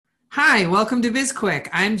Hi, welcome to BizQuick.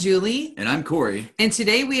 I'm Julie. And I'm Corey. And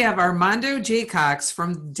today we have Armando Jaycox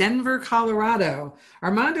from Denver, Colorado.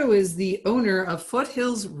 Armando is the owner of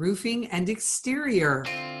Foothills Roofing and Exterior.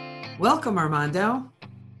 Welcome, Armando.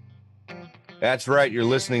 That's right. You're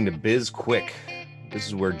listening to BizQuick. This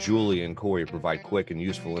is where Julie and Corey provide quick and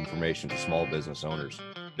useful information to small business owners.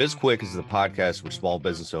 BizQuick is the podcast where small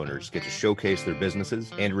business owners get to showcase their businesses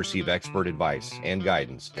and receive expert advice and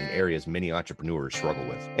guidance in areas many entrepreneurs struggle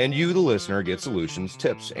with. And you, the listener, get solutions,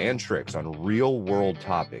 tips, and tricks on real-world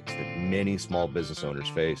topics that many small business owners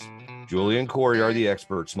face. Julie and Corey are the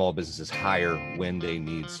experts small businesses hire when they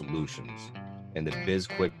need solutions. And the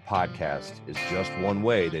BizQuick podcast is just one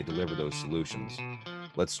way they deliver those solutions.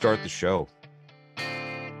 Let's start the show.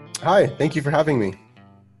 Hi, thank you for having me.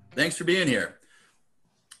 Thanks for being here.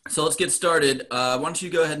 So let's get started. Why don't you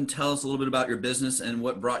go ahead and tell us a little bit about your business and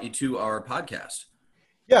what brought you to our podcast?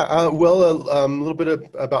 Yeah, a little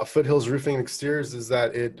bit about Foothills Roofing and Exteriors is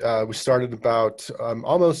that we started about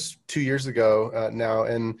almost 2 years ago now,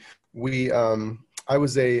 and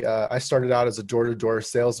I started out as a door-to-door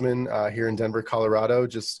salesman here in Denver, Colorado,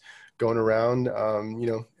 just going around,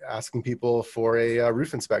 asking people for a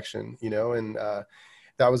roof inspection, and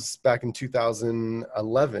that was back in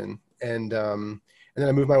 2011, and then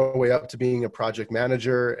I moved my way up to being a project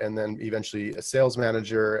manager, and then eventually a sales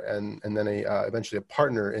manager, and then eventually a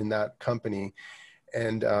partner in that company.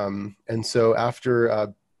 And so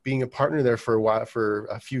after being a partner there for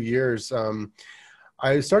a few years,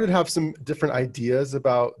 I started to have some different ideas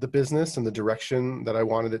about the business and the direction that I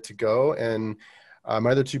wanted it to go. And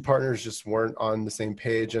my other two partners just weren't on the same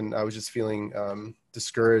page, and I was just feeling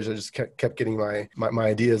discouraged. I just kept getting my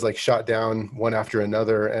ideas like shot down one after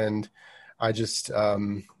another, and I just,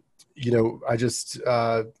 it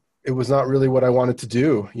was not really what I wanted to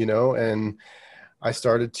do, and I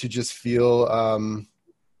started to just feel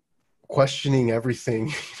questioning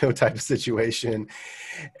everything, type of situation.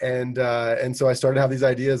 And so I started to have these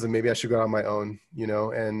ideas and maybe I should go on my own,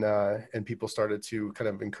 and people started to kind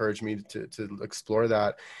of encourage me to explore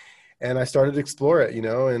that. And I started to explore it,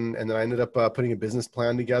 and then I ended up putting a business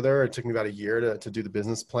plan together. It took me about a year to do the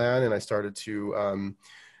business plan. And I started to,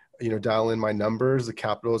 dial in my numbers, the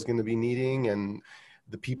capital I was going to be needing and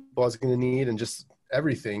the people I was going to need and just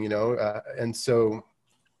everything,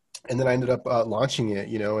 and then I ended up launching it,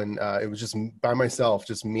 and it was just by myself,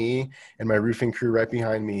 just me and my roofing crew right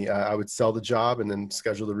behind me. I would sell the job and then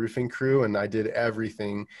schedule the roofing crew, and I did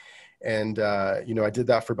everything. And, I did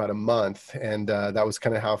that for about a month, and that was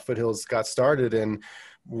kind of how Foothills got started. And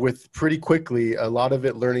with pretty quickly, a lot of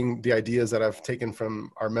it learning the ideas that I've taken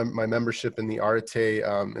from my membership in the Arte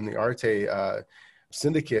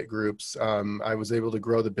syndicate groups, I was able to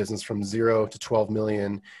grow the business from 0 to 12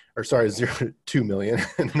 million, or sorry, 0 to 2 million,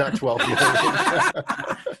 not 12 million.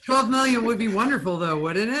 12 million would be wonderful though,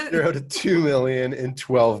 wouldn't it? 0 to 2 million in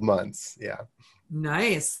 12 months. Yeah.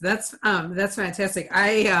 Nice. That's fantastic.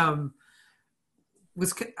 I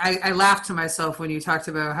laughed to myself when you talked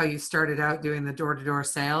about how you started out doing the door-to-door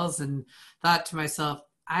sales, and thought to myself,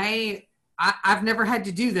 I've never had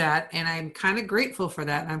to do that, and I'm kind of grateful for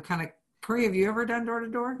that. And I'm kind of, Corey, have you ever done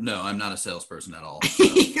door-to-door? No, I'm not a salesperson at all. So.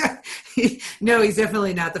 No, he's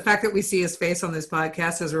definitely not. The fact that we see his face on this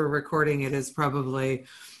podcast as we're recording it is probably...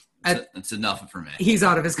 It's enough for me. He's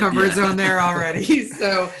out of his comfort zone there already.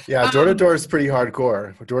 So yeah, door-to-door is pretty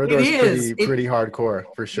hardcore. Door-to-door is pretty hardcore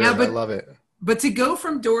for sure. Yeah, I love it. But to go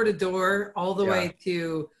from door to door all the way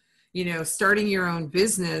to, starting your own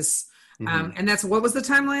business, and what was the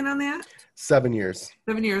timeline on that? 7 years.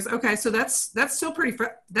 7 years. Okay. So that's still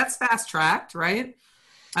that's fast tracked, right?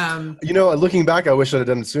 Looking back, I wish I'd have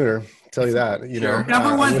done it sooner. Tell you that,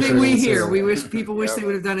 Number one thing we hear, people wish they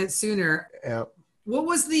would have done it sooner. Yeah. What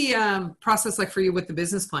was the process like for you with the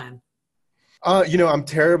business plan? I'm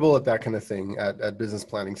terrible at that kind of thing, at business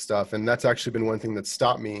planning stuff. And that's actually been one thing that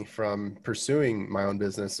stopped me from pursuing my own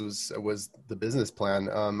business was the business plan.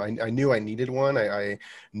 I knew I needed one. I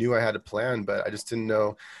knew I had a plan, but I just didn't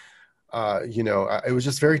know, it was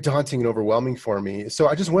just very daunting and overwhelming for me. So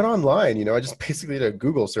I just went online, I just basically did a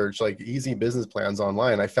Google search, like easy business plans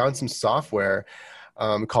online. I found some software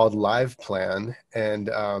called LivePlan, and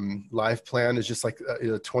LivePlan is just like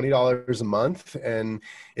 $20 a month, and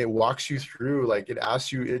it walks you through,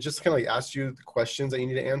 it just kind of asks you the questions that you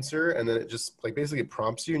need to answer, and then it just basically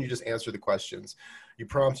prompts you, and you just answer the questions. You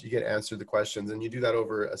prompt, you get answered the questions, and you do that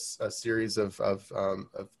over a series of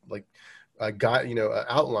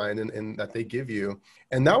outline and that they give you.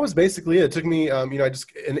 And that was basically it. It took me,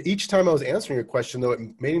 and each time I was answering a question, though,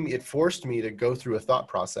 it forced me to go through a thought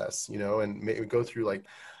process, and maybe go through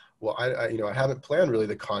well, I haven't planned really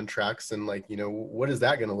the contracts and like, what is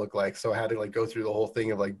that going to look like? So I had to like go through the whole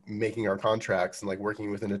thing of like making our contracts and like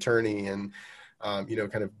working with an attorney and,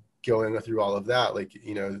 kind of going through all of that, like,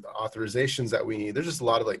 the authorizations that we need. There's just a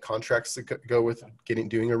lot of like contracts that go with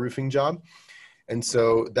doing a roofing job. And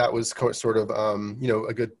so that was sort of,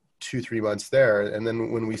 a good 2-3 months there. And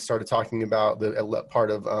then when we started talking about the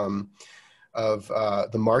part of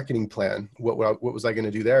the marketing plan, what was I going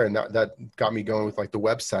to do there? And that got me going with like the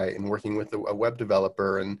website and working with a web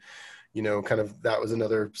developer. And, kind of that was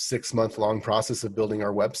another 6-month long process of building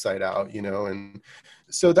our website out, and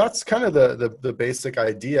so that's kind of the basic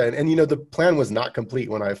idea. And the plan was not complete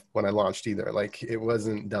when I launched either. Like it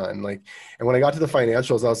wasn't done. Like, and when I got to the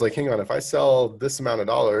financials, I was like, hang on, if I sell this amount of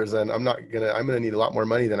dollars, then I'm going to need a lot more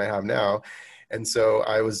money than I have now. And so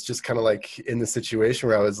I was just kind of like in the situation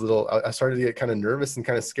where I started to get kind of nervous and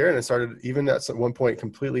kind of scared. And I started even at one point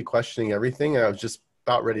completely questioning everything. And I was just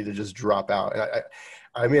about ready to just drop out. And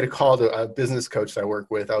I made a call to a business coach that I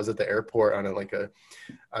work with. I was at the airport on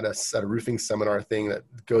a roofing seminar thing that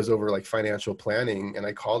goes over like financial planning. And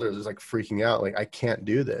I called her, just like freaking out. Like, I can't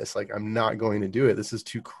do this. Like, I'm not going to do it. This is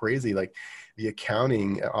too crazy. Like the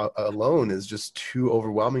accounting alone is just too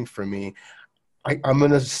overwhelming for me. I'm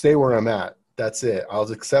going to stay where I'm at. That's it.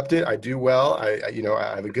 I'll accept it. I do well. I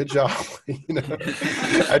have a good job.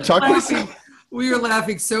 I talk myself. We were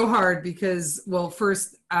laughing so hard because, well,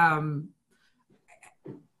 first,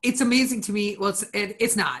 it's amazing to me. Well,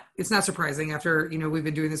 it's not surprising after, we've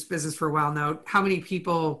been doing this business for a while now, how many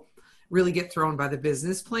people really get thrown by the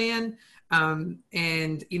business plan.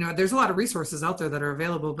 And, there's a lot of resources out there that are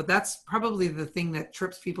available, but that's probably the thing that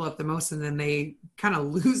trips people up the most. And then they kind of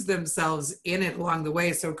lose themselves in it along the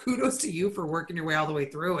way. So kudos to you for working your way all the way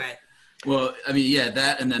through it. Well, I mean, yeah,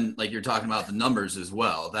 that, and then like you're talking about the numbers as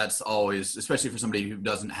well. That's always, especially for somebody who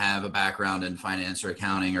doesn't have a background in finance or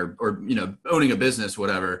accounting or owning a business,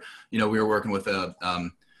 whatever. We were working with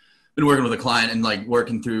been working with a client and like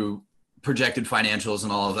working through projected financials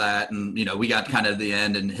and all of that. And, we got kind of to the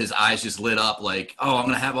end and his eyes just lit up like, oh, I'm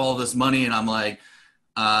going to have all this money. And I'm like,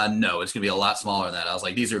 no, it's going to be a lot smaller than that. I was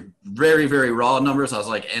like, these are very, very raw numbers. I was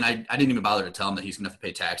like, and I didn't even bother to tell him that he's going to have to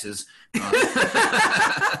pay taxes.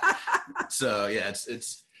 So yeah,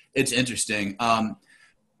 it's interesting.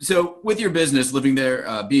 So with your business, living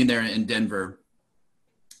there, being there in Denver,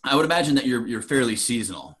 I would imagine that you're fairly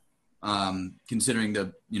seasonal,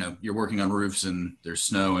 considering you're working on roofs and there's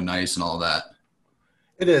snow and ice and all that.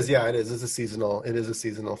 It is. Yeah, it is. It is a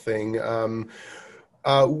seasonal thing.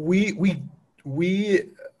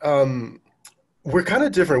 We're kind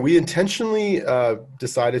of different. We intentionally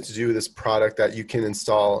decided to do this product that you can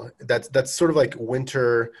install. That's sort of like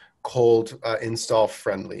winter cold install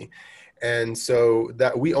friendly, and so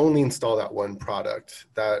that we only install that one product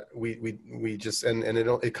that we just and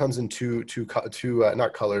it comes in two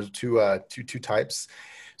types.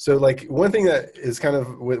 So like one thing that is kind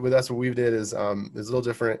of with us, what we did is a little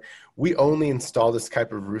different. We only install this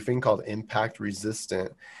type of roofing called impact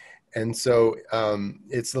resistant. And so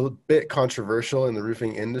it's a bit controversial in the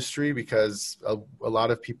roofing industry because a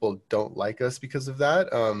lot of people don't like us because of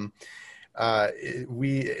that.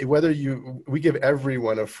 We give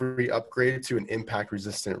everyone a free upgrade to an impact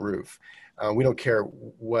resistant roof. We don't care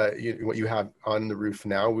what you have on the roof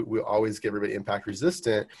now. We always give everybody impact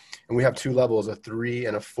resistant, and we have 2 levels, a 3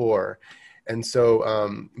 and a 4. And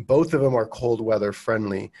so both of them are cold weather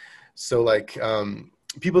friendly. So like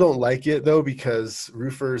people don't like it though, because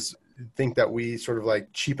roofers think that we sort of like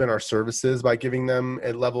cheapen our services by giving them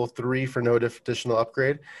a level 3 for no additional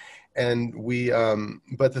upgrade. And we,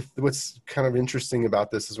 what's kind of interesting about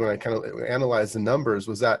this is when I kind of analyzed the numbers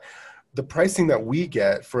was that the pricing that we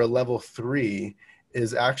get for a level 3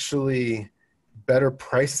 is actually better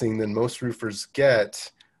pricing than most roofers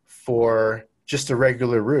get for just a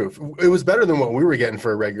regular roof. It was better than what we were getting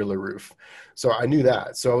for a regular roof. So I knew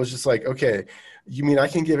that. So I was just like, okay, you mean I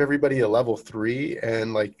can give everybody a level 3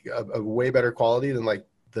 and like a way better quality than like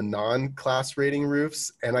the non-class rating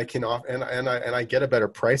roofs, and I can I get a better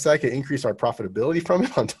price. I can increase our profitability from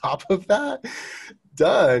it on top of that.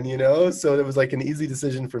 Done, So it was like an easy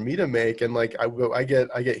decision for me to make. And like I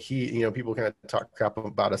get heat, people kind of talk crap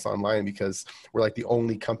about us online because we're like the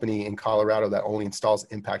only company in Colorado that only installs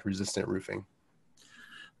impact resistant roofing.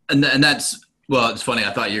 And that's, well, it's funny.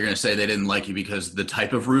 I thought you were going to say they didn't like you because the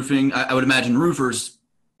type of roofing. I would imagine roofers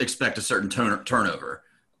expect a certain turnover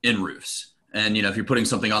in roofs. And, if you're putting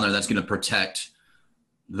something on there that's going to protect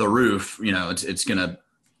the roof, it's going to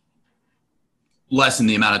lessen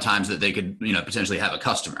the amount of times that they could, potentially have a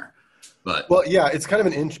customer. But well, yeah, it's kind of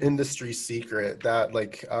an industry secret that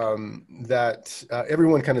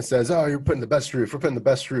everyone kind of says, oh, you're putting the best roof. We're putting the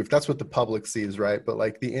best roof. That's what the public sees, right? But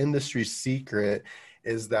like the industry secret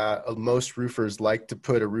is that most roofers like to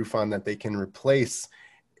put a roof on that they can replace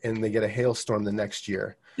and they get a hailstorm the next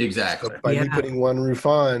year. exactly. So by me putting one roof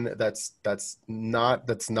on, that's not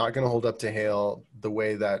going to hold up to hail the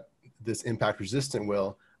way that this impact resistant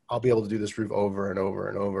will. I'll be able to do this roof over and over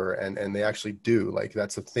and over. And they actually do. Like,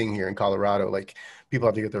 that's a thing here in Colorado. Like, people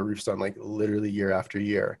have to get their roofs done like literally year after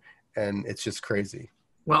year. And it's just crazy.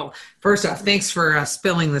 Well, first off, thanks for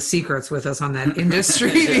spilling the secrets with us on that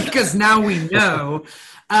industry, because now we know.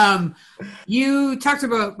 You talked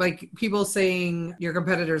about like people saying your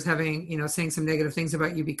competitors having, saying some negative things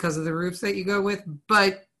about you because of the roofs that you go with,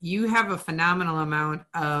 but you have a phenomenal amount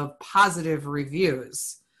of positive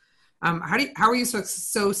reviews. How are you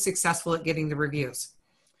so successful at getting the reviews?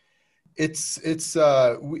 That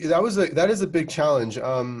is a big challenge,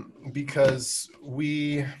 because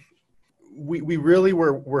we really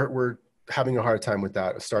were having a hard time with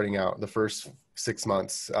that starting out the first 6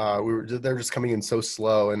 months. They're just coming in so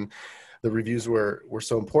slow, and the reviews were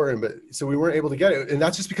so important, but so we weren't able to get it. And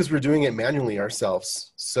that's just because we're doing it manually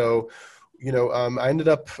ourselves. So, I ended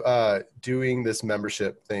up doing this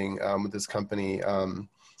membership thing with this company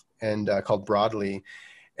called Broadly,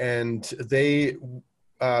 and we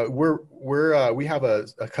have a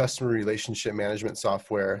customer relationship management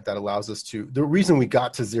software that allows us to. The reason we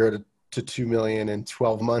got to 0 to 2 million in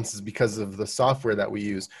 12 months is because of the software that we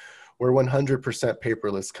use. We're 100%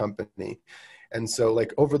 paperless company. And so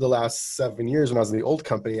like over the last 7 years, when I was in the old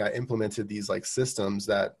company, I implemented these like systems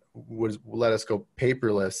that would let us go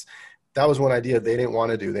paperless. That was one idea they didn't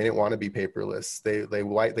want to do. They didn't want to be paperless.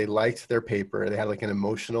 They liked their paper. They had like an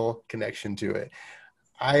emotional connection to it.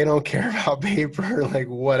 I don't care about paper, like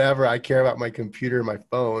whatever. I care about my computer, my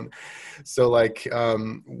phone. So like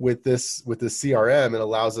with this CRM, it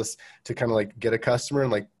allows us to kind of like get a customer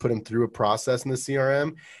and like put them through a process in the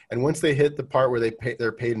CRM. And once they hit the part where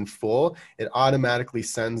they're paid in full, it automatically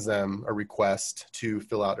sends them a request to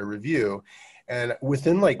fill out a review. And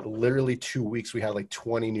within like literally 2 weeks, we had like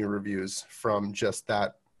 20 new reviews from just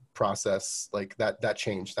that process, like that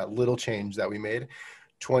change, that little change that we made.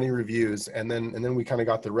 20 reviews, and then we kind of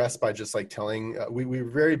got the rest by just like telling. We were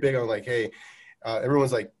very big on like, hey,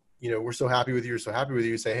 everyone's like, we're so happy with you. We're so happy with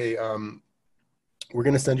you. Say, hey, we're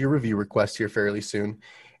going to send you a review request here fairly soon.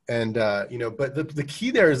 And but the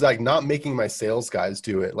key there is like not making my sales guys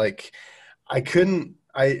do it. Like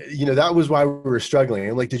that was why we were struggling.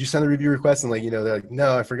 I'm like, did you send the review request? And like, they're like,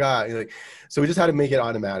 no, I forgot. So we just had to make it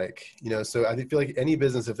automatic. So I feel like any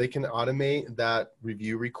business, if they can automate that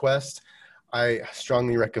review request, I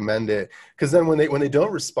strongly recommend it, because then when they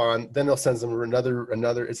don't respond, then they'll send them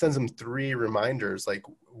another. It sends them 3 reminders like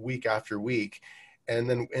week after week, and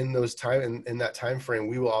then in that time frame,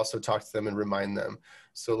 we will also talk to them and remind them.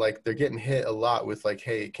 So like they're getting hit a lot with like,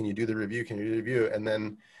 hey, can you do the review? Can you do the review? And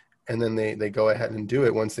then they go ahead and do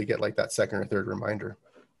it once they get like that second or third reminder.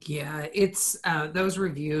 Yeah, it's those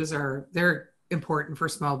reviews they're important for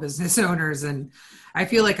small business owners, and I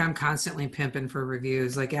feel like I'm constantly pimping for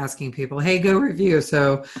reviews, like asking people, hey, go review.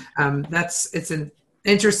 So it's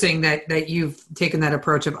interesting that you've taken that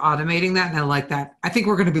approach of automating that, and I like that. I think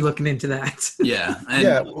we're going to be looking into that. Yeah.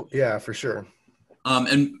 Yeah, for sure.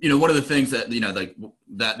 And one of the things that like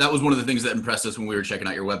that was one of the things that impressed us when we were checking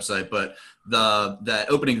out your website, but that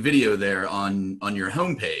opening video there on your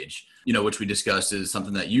homepage, which we discussed, is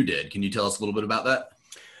something that you did. Can you tell us a little bit about that?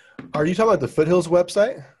 Are you talking about the Foothills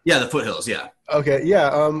website? Yeah, the Foothills. Yeah. Okay. Yeah.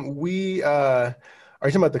 Are you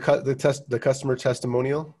talking about the customer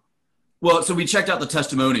testimonial? Well, so we checked out the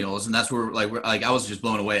testimonials, and that's where I was just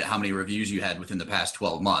blown away at how many reviews you had within the past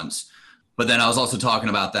 12 months. But then I was also talking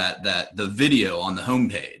about that the video on the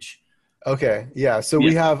homepage. Okay. Yeah. So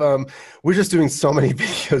we have, we're just doing so many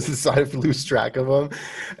videos, so I lose track of them.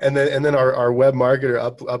 And then our web marketer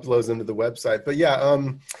uploads them to the website. But yeah,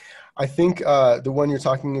 I think the one you're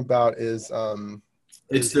talking about is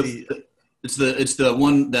it's the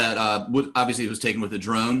one that obviously it was taken with a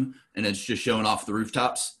drone, and it's just showing off the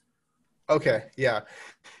rooftops. Okay. Yeah.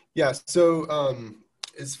 Yeah. So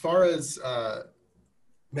as far as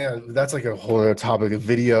man, that's like a whole other topic of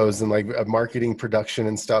videos and like marketing production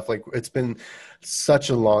and stuff. Like it's been such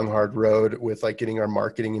a long, hard road with like getting our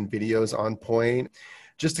marketing and videos on point.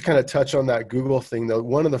 Just to kind of touch on that Google thing though,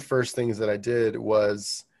 one of the first things that I did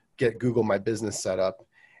was get Google My Business set up.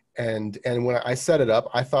 And when I set it up,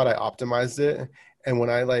 I thought I optimized it. And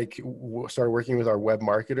when I started working with our web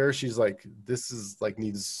marketer, she's like, this is like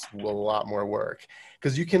needs a lot more work,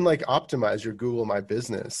 because you can like optimize your Google My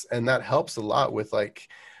Business. And that helps a lot with like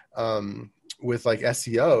with like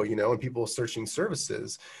SEO, you know, and people searching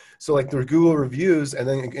services. So like the Google reviews, and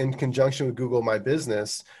then in conjunction with Google My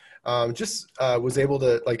Business, was able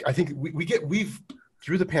to, like, I think we've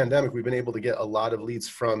through the pandemic, we've been able to get a lot of leads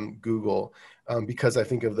from Google because I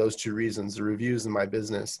think of those two reasons, the reviews and My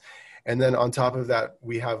Business. And then on top of that,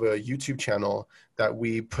 we have a YouTube channel that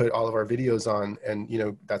we put all of our videos on, and, you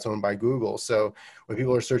know, that's owned by Google. So when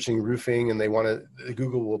people are searching roofing and they want to,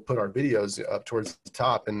 Google will put our videos up towards the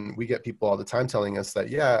top, and we get people all the time telling us that,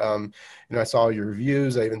 yeah, you know, I saw your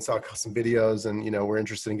reviews. I even saw some videos, and, you know, we're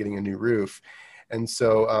interested in getting a new roof. And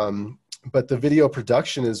so, but the video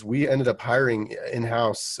production is, we ended up hiring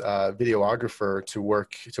in-house videographer to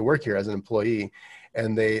work here as an employee.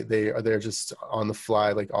 And they're just on the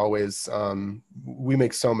fly, like always. We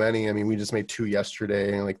make so many. I mean, we just made 2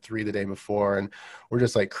 yesterday and like 3 the day before, and we're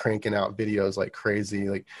just like cranking out videos like crazy.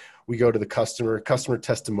 Like we go to the customer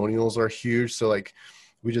testimonials are huge. So like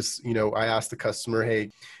we just, you know, I asked the customer,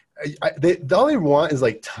 hey, all they want is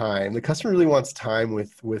like time. The customer really wants time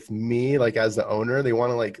with me, like as the owner. They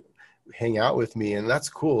want to like hang out with me, and that's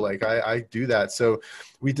cool. Like I do that. So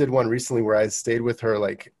we did one recently where I stayed with her,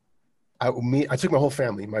 like I took my whole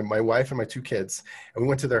family, my wife and my 2 kids, and we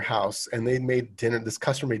went to their house, and they made dinner. This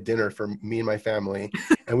customer made dinner for me and my family,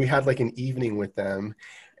 and we had like an evening with them.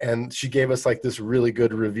 And she gave us like this really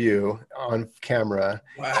good review on camera.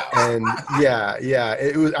 Wow. And yeah,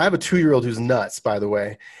 it was. I have a 2-year-old who's nuts, by the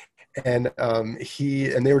way. And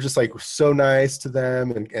they were just like so nice to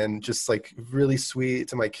them, and just like really sweet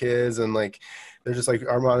to my kids, and like they're just like,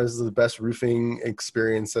 Armand, this is the best roofing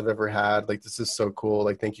experience I've ever had. Like, this is so cool.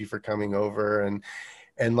 Like, thank you for coming over.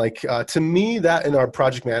 And like, to me, that, and our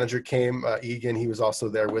project manager came, Egan, he was also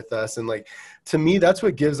there with us. And like, to me, that's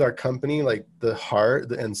what gives our company like the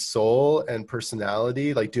heart and soul and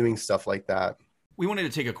personality, like doing stuff like that. We wanted to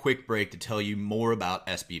take a quick break to tell you more about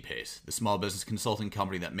SB Pace, the small business consulting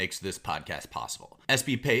company that makes this podcast possible.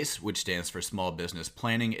 SB Pace, which stands for Small Business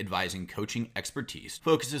Planning, Advising, Coaching, Expertise,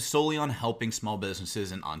 focuses solely on helping small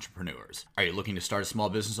businesses and entrepreneurs. Are you looking to start a small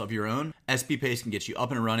business of your own? SB Pace can get you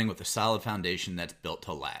up and running with a solid foundation that's built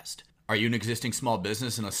to last. Are you an existing small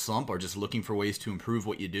business in a slump, or just looking for ways to improve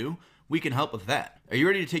what you do? We can help with that. Are you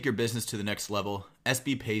ready to take your business to the next level?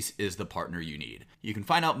 SB Pace is the partner you need. You can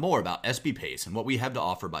find out more about SB Pace and what we have to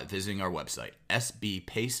offer by visiting our website,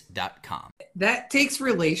 sbpace.com. That takes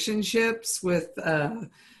relationships with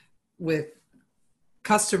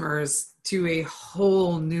customers to a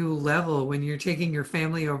whole new level when you're taking your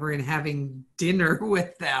family over and having dinner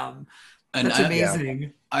with them. That's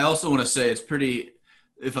amazing. I also want to say it's pretty,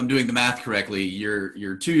 if I'm doing the math correctly, your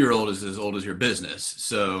 2-year-old is as old as your business.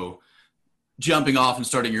 So jumping off and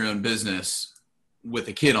starting your own business with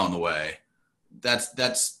a kid on the way,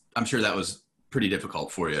 that's I'm sure that was pretty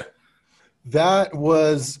difficult for you. That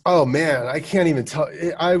was, oh man, I can't even tell.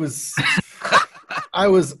 I was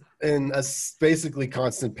in a basically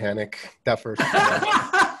constant panic that first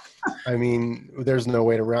time. I mean, there's no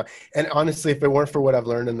way to run. And honestly, if it weren't for what I've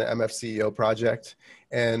learned in the MFCEO project,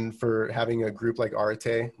 and for having a group like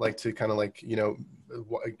Arete, like to kind of like, you know,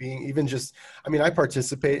 being even just, I mean, I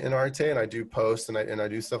participate in Arete and I do posts and I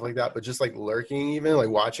do stuff like that, but just like lurking, even like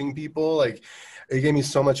watching people, like it gave me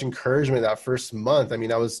so much encouragement that first month. I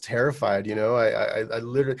mean, I was terrified, you know, I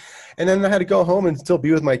literally, and then I had to go home and still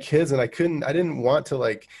be with my kids, and I didn't want to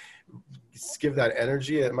like give that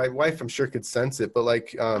energy. My wife, I'm sure, could sense it, but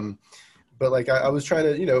I was trying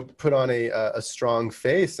to, you know, put on a strong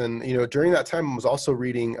face. And, you know, during that time I was also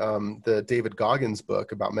reading the David Goggins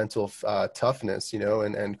book about mental toughness, you know,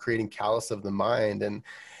 and creating callous of the mind. And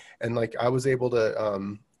like, I was able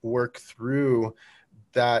to work through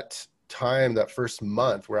that time, that first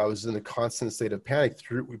month where I was in a constant state of panic,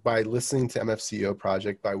 by listening to MFCEO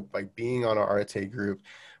project, by being on our Arete group,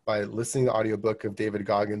 by listening to the audiobook of David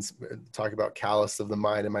Goggins talk about callous of the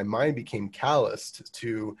mind. And my mind became calloused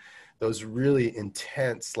to those really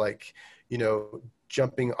intense, like, you know,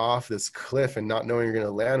 jumping off this cliff and not knowing you're going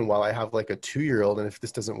to land, while I have like a 2-year-old. And if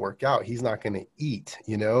this doesn't work out, he's not going to eat,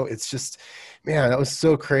 you know. It's just, man, that was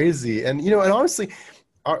so crazy. And, you know, and honestly,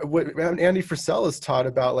 what Andy Frisell has taught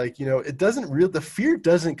about, like, you know, the fear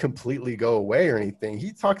doesn't completely go away or anything.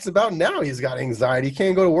 He talks about now he's got anxiety. He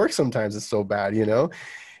can't go to work sometimes. It's so bad, you know.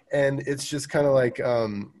 And it's just kind of like,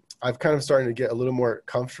 I've kind of started to get a little more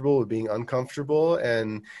comfortable with being uncomfortable.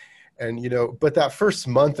 And, you know, but that first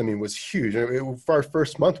month, I mean, was huge. For our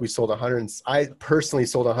first month, I personally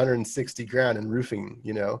sold 160 grand in roofing,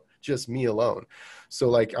 you know, just me alone. So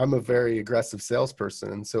like, I'm a very aggressive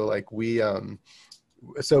salesperson. And so like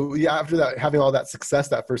so yeah, after that, having all that success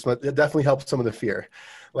that first month, it definitely helped some of the fear.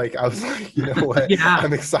 Like, I was like, you know what? Yeah.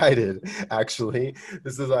 I'm excited. Actually,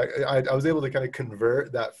 this is like, I was able to kind of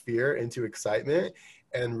convert that fear into excitement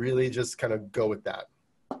and really just kind of go with that.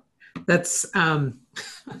 That's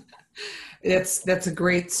that's a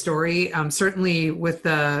great story. Certainly with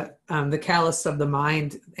the callous of the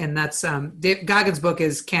mind, and that's Dave Goggins' book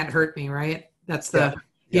is Can't Hurt Me, right? That's the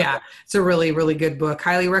yeah. It's a really really good book.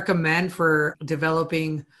 Highly recommend for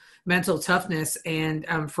developing mental toughness. And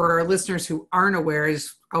for our listeners who aren't aware, I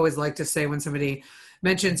just always like to say when somebody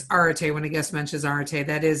mentions Arete, when a guest mentions Arete,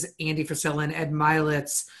 that is Andy Frisella and Ed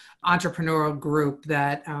Milet's entrepreneurial group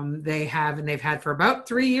that they have, and they've had for about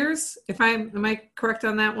 3 years. Am I correct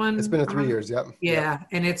on that one? It's been 3 years. Yep. Yeah. Yep.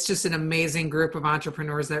 And it's just an amazing group of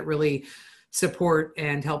entrepreneurs that really support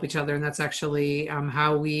and help each other. And that's actually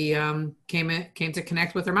how we came to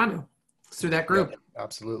connect with Armando through that group. Yep,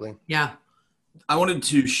 absolutely. Yeah. I wanted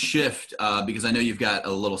to shift because I know you've got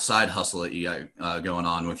a little side hustle that you got going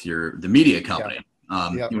on with the media company. You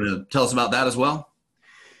want to tell us about that as well?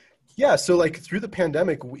 Yeah. So like through the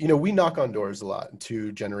pandemic, we knock on doors a lot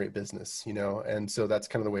to generate business, and so that's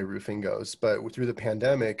kind of the way roofing goes. But through the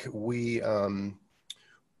pandemic, we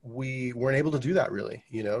weren't able to do that really,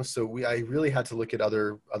 so I really had to look at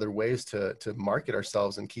other ways to market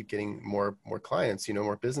ourselves and keep getting more clients,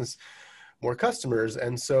 more business, more customers.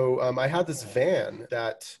 And so I had this van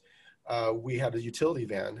that we had a utility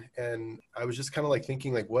van, and I was just kind of like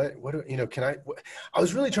thinking like, what, I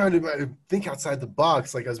was really trying to think outside the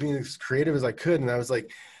box. Like I was being as creative as I could. And I was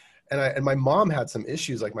like, and my mom had some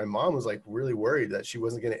issues. Like my mom was like really worried that she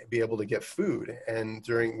wasn't going to be able to get food. And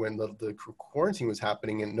when the quarantine was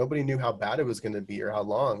happening and nobody knew how bad it was going to be or how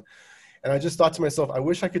long. And I just thought to myself, I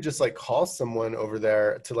wish I could just like call someone over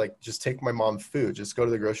there to like just take my mom food, just go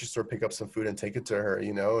to the grocery store, pick up some food and take it to her,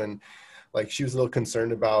 and like she was a little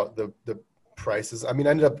concerned about the prices. I mean,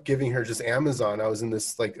 I ended up giving her just Amazon. I was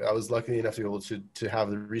lucky enough to be able to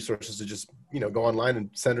have the resources to just, go online and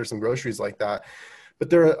send her some groceries like that.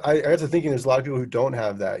 But I got to thinking there's a lot of people who don't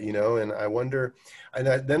have that, and I wonder,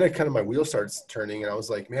 then my wheel starts turning and I was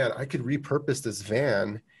like, man, I could repurpose this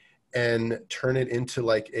van and turn it into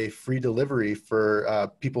like a free delivery for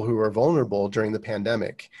people who are vulnerable during the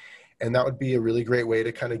pandemic. And that would be a really great way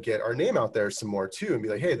to kind of get our name out there some more too, and be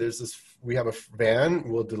like, hey, we have a van,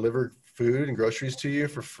 we'll deliver food and groceries to you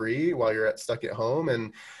for free while you're stuck at home.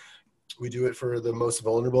 And we do it for the most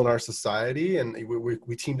vulnerable in our society. And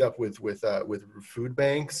we teamed up with food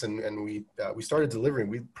banks, and we started delivering.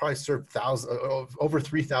 We probably served over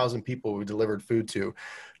 3,000 people we delivered food to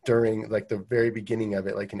during like the very beginning of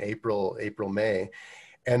it, like in April, May.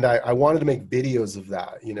 And I wanted to make videos of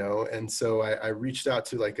that, and so I reached out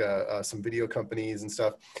to like some video companies and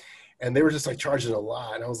stuff, and they were just like charging a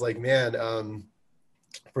lot. And I was like, man,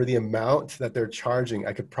 for the amount that they're charging,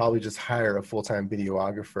 I could probably just hire a full-time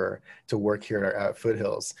videographer to work here at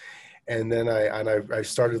Foothills. And then I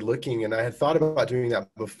started looking, and I had thought about doing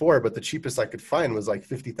that before, but the cheapest I could find was like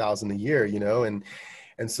 $50,000 a year,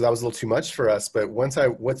 and so that was a little too much for us. But once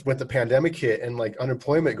the pandemic hit and like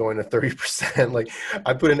unemployment going to 30%, like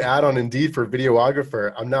I put an ad on Indeed for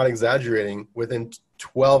videographer. I'm not exaggerating. Within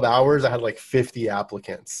 12 hours, I had like 50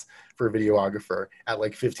 applicants for a videographer at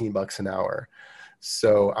like $15 an hour.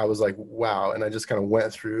 So I was like, wow. And I just kind of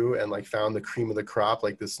went through and like found the cream of the crop,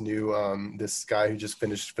 like this this guy who just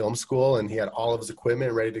finished film school, and he had all of his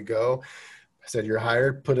equipment ready to go. I said, you're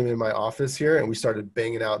hired, put him in my office here. And we started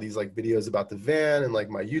banging out these like videos about the van and like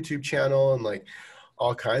my YouTube channel and like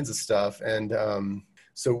all kinds of stuff. And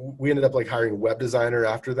so we ended up like hiring a web designer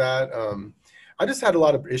after that. I just had a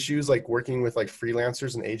lot of issues like working with like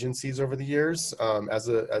freelancers and agencies over the years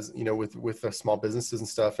with small businesses and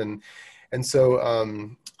stuff. And so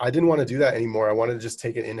I didn't want to do that anymore. I wanted to just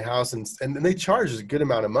take it in-house, and they charge a good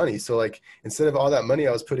amount of money. So like, instead of all that money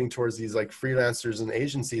I was putting towards these like freelancers and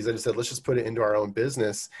agencies, I just said, let's just put it into our own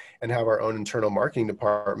business and have our own internal marketing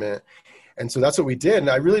department. And so that's what we did. And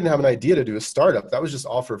I really didn't have an idea to do a startup. That was just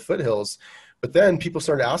all for Foothills. But then people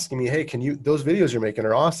started asking me, hey, those videos you're making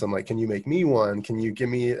are awesome. Like, can you make me one? Can you give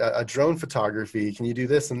me a drone photography? Can you do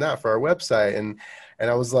this and that for our website? And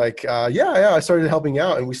I was like, yeah. I started helping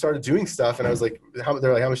out, and we started doing stuff. And I was like,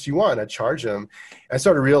 they're like, how much do you want? And I charge them. And I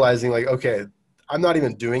started realizing like, okay, I'm not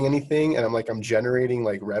even doing anything. And I'm generating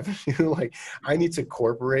like revenue. Like I need to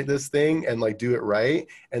incorporate this thing and like do it right.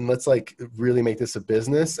 And let's like really make this a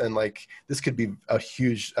business. And like, this could be a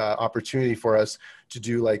huge opportunity for us to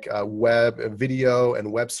do like video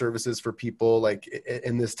and web services for people like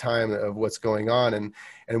in this time of what's going on.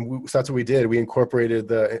 So that's what we did. We incorporated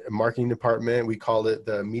the marketing department. We called it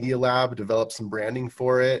the Media Lab, developed some branding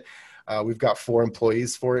for it. We've got 4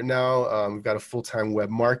 employees for it now. We've got a full-time web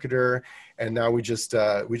marketer, and now we just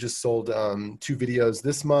sold 2 videos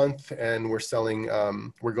this month, and we're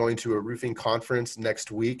going to a roofing conference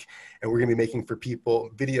next week, and we're going to be making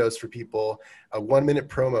videos for people, 1-minute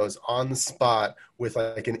promos on the spot with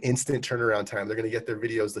like an instant turnaround time. They're going to get their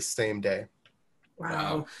videos the same day.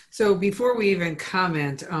 Wow. So before we even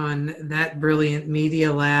comment on that brilliant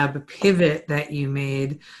Media Lab pivot that you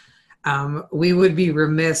made, we would be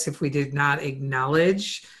remiss if we did not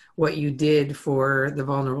acknowledge what you did for the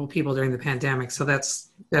vulnerable people during the pandemic. So that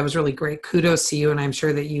was really great. Kudos to you. And I'm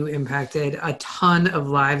sure that you impacted a ton of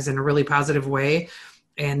lives in a really positive way.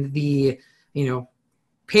 And the,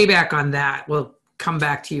 payback on that will come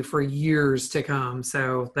back to you for years to come.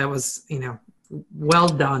 So that was, well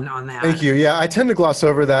done on that. Thank you. Yeah, I tend to gloss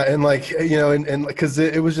over that, and and because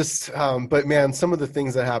it was just, but man, some of the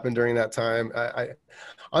things that happened during that time, I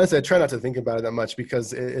honestly, I try not to think about it that much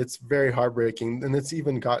because it's very heartbreaking, and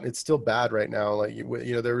it's still bad right now. Like,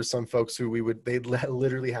 there were some folks who they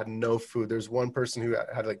literally had no food. There's one person who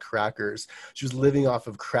had like crackers. She was living off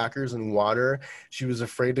of crackers and water. She was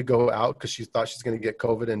afraid to go out because she thought she's going to get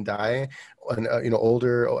COVID and die. An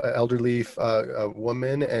elderly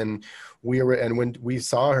woman, and when we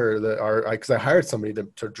saw her, because I hired somebody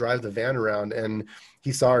to drive the van around, and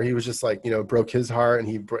he saw her, he was just like, broke his heart, and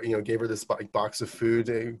he gave her this box of food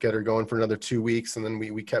to get her going for another 2 weeks, and then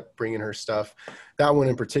we kept bringing her stuff. That one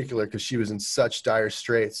in particular, because she was in such dire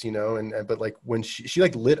straits, but like when she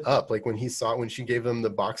like lit up, like when she gave them the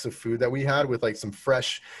box of food that we had with like some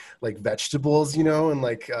fresh like vegetables, and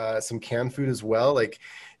like some canned food as well, like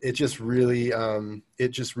it just really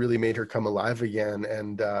made her come alive again.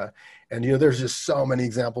 And there's just so many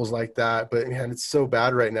examples like that, but man, it's so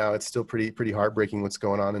bad right now. It's still pretty heartbreaking what's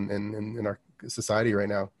going on in our society right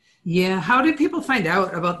now. Yeah. How did people find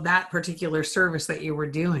out about that particular service that you were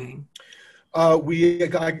doing? I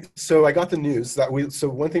got the news so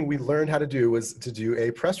one thing we learned how to do was to do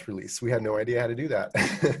a press release. We had no idea how to do that.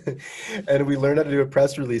 And we learned how to do a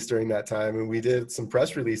press release during that time. And we did some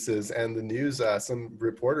press releases, and the news, some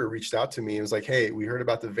reporter reached out to me and was like, "Hey, we heard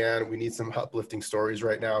about the van. We need some uplifting stories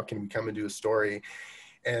right now. Can we come and do a story?"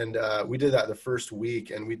 And we did that the first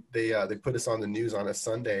week, and they put us on the news on a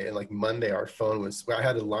Sunday, and like Monday, I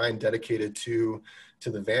had a line dedicated to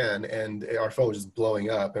the van, and our phone was just blowing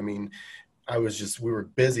up. I mean, we were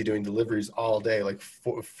busy doing deliveries all day, like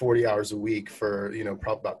 40 hours a week for,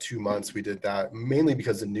 probably about 2 months. We did that mainly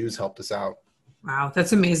because the news helped us out. Wow.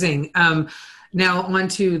 That's amazing. Now on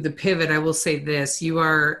to the pivot. I will say this,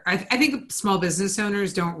 I think small business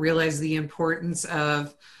owners don't realize the importance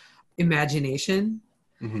of imagination,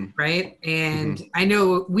 mm-hmm. right? And mm-hmm. I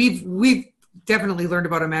know we've definitely learned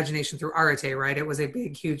about imagination through Arete, right? It was a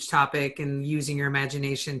big, huge topic, and using your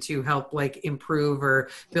imagination to help like improve or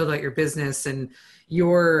build out your business. And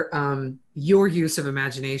your use of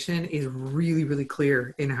imagination is really, really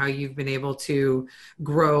clear in how you've been able to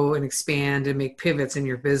grow and expand and make pivots in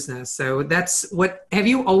your business. So have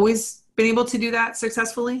you always been able to do that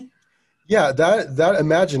successfully? Yeah, that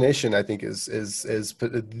imagination, I think, is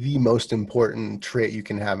the most important trait you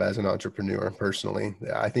can have as an entrepreneur. Personally,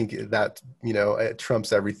 I think that it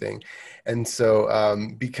trumps everything, and so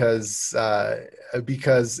because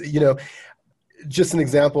just an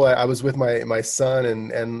example, I was with my son,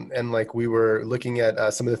 and like we were looking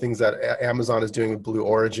at some of the things that Amazon is doing with Blue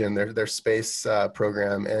Origin, their space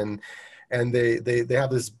program, and they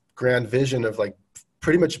have this grand vision of like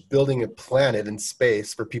pretty much building a planet in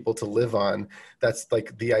space for people to live on. That's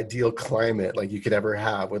like the ideal climate like you could ever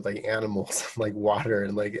have, with like animals, like water,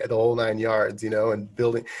 and like the whole 9 yards, and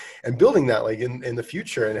building that like in the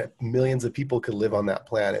future, and millions of people could live on that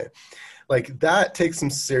planet. Like that takes some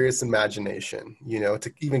serious imagination,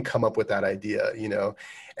 to even come up with that idea,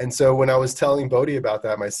 And so when I was telling Bodhi about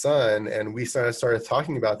that, my son, and we started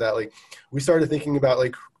talking about that, like we started thinking about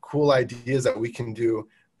like cool ideas that we can do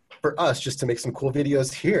for us just to make some cool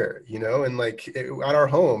videos here, and like at our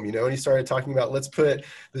home, and he started talking about, let's put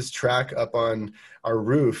this track up on our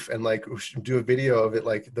roof and like do a video of it,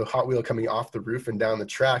 like the Hot Wheel coming off the roof and down the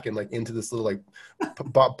track and like into this little like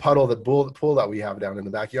pool that we have down in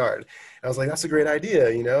the backyard. And I was like, that's a great idea,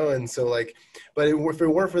 and so like, but if it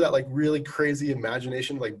weren't for that like really crazy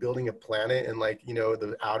imagination, like building a planet and like,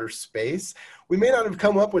 the outer space, we may not have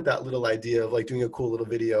come up with that little idea of like doing a cool little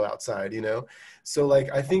video outside, So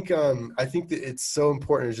like, I think that it's so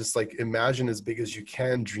important to just like imagine as big as you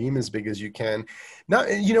can, dream as big as you can. Not,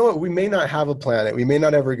 what, we may not have a planet. We may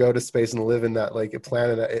not ever go to space and live in that, like a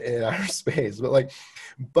planet in outer space,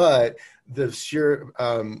 but the sheer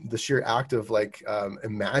act of like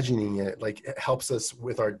imagining it, like it helps us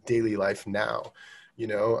with our daily life now. you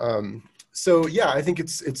know? So yeah, I think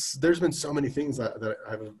there's been so many things that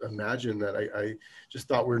I've imagined that I just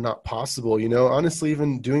thought were not possible, you know, honestly,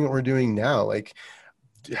 even doing what we're doing now, like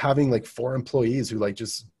having like 4 employees who like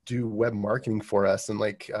just do web marketing for us and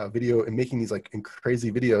like video and making these like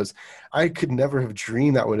crazy videos. I could never have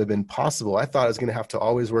dreamed that would have been possible. I thought I was going to have to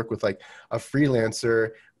always work with like a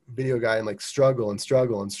freelancer video guy and like struggle. And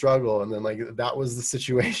then like, that was the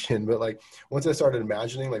situation. But like, once I started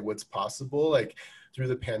imagining like what's possible, like through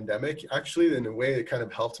the pandemic, actually, in a way, it kind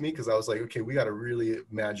of helped me because I was like, okay, we got to really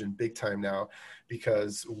imagine big time now,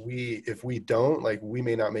 because if we don't, like, we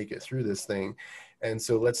may not make it through this thing. And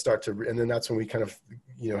so let's start to, and then that's when we kind of,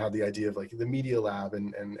 you know, had the idea of like the media lab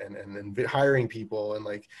and hiring people and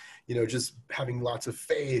like, you know, just having lots of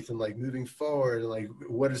faith and like moving forward and like,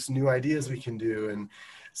 what is new ideas we can do. And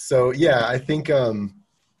so, yeah, I think and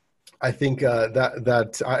I've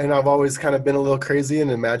always kind of been a little crazy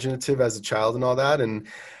and imaginative as a child and all that. And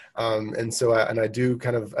so I do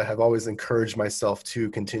kind of, I have always encouraged myself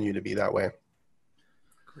to continue to be that way.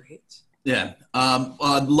 Great. Yeah.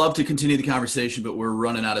 I'd love to continue the conversation, but we're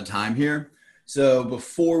running out of time here. So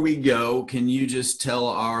before we go, can you just tell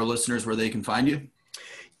our listeners where they can find you?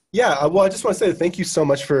 Yeah, well, I just want to say thank you so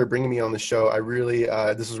much for bringing me on the show. I really,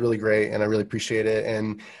 this was really great and I really appreciate it.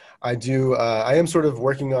 And I am sort of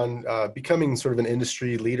working on becoming sort of an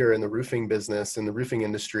industry leader in the roofing business, in the roofing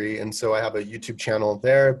industry. And so I have a YouTube channel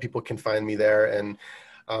there. People can find me there. And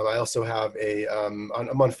I also have I'm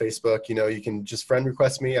on Facebook. You know, you can just friend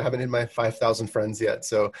request me. I haven't hit my 5,000 friends yet.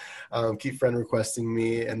 So keep friend requesting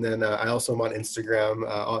me. And then I also am on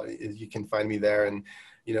Instagram. You can find me there and,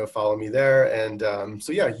 you know, follow me there. And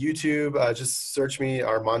so yeah, YouTube, just search me,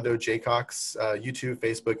 Armando J. Cox, YouTube,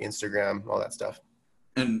 Facebook, Instagram, all that stuff.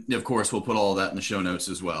 And of course, we'll put all of that in the show notes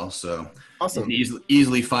as well. So awesome. You can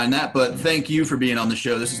easily find that. But thank you for being on the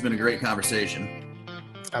show. This has been a great conversation.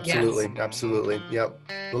 Absolutely. Yes. Absolutely. Yep.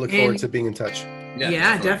 We'll look forward to being in touch.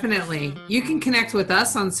 Yeah, definitely. You can connect with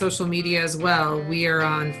us on social media as well. We are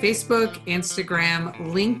on Facebook, Instagram,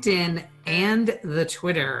 LinkedIn, and the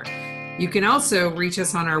Twitter. You can also reach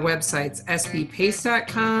us on our websites,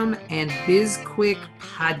 sbpace.com and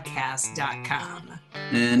bizquickpodcast.com.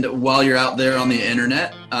 And while you're out there on the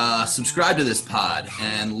internet, subscribe to this pod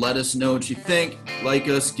and let us know what you think. Like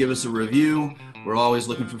us, give us a review. We're always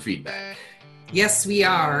looking for feedback. Yes, we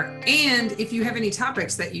are. And if you have any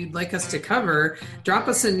topics that you'd like us to cover, drop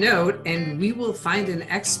us a note and we will find an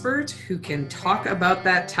expert who can talk about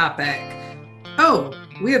that topic. Oh,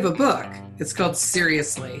 we have a book. It's called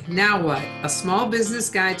Seriously, Now What? A Small Business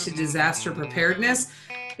Guide to Disaster Preparedness.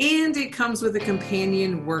 And it comes with a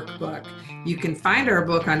companion workbook. You can find our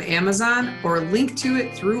book on Amazon or link to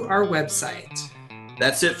it through our website.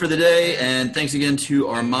 That's it for the day, and thanks again to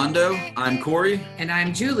Armando. I'm Corey. And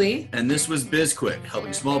I'm Julie. And this was BizQuick,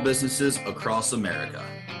 helping small businesses across America.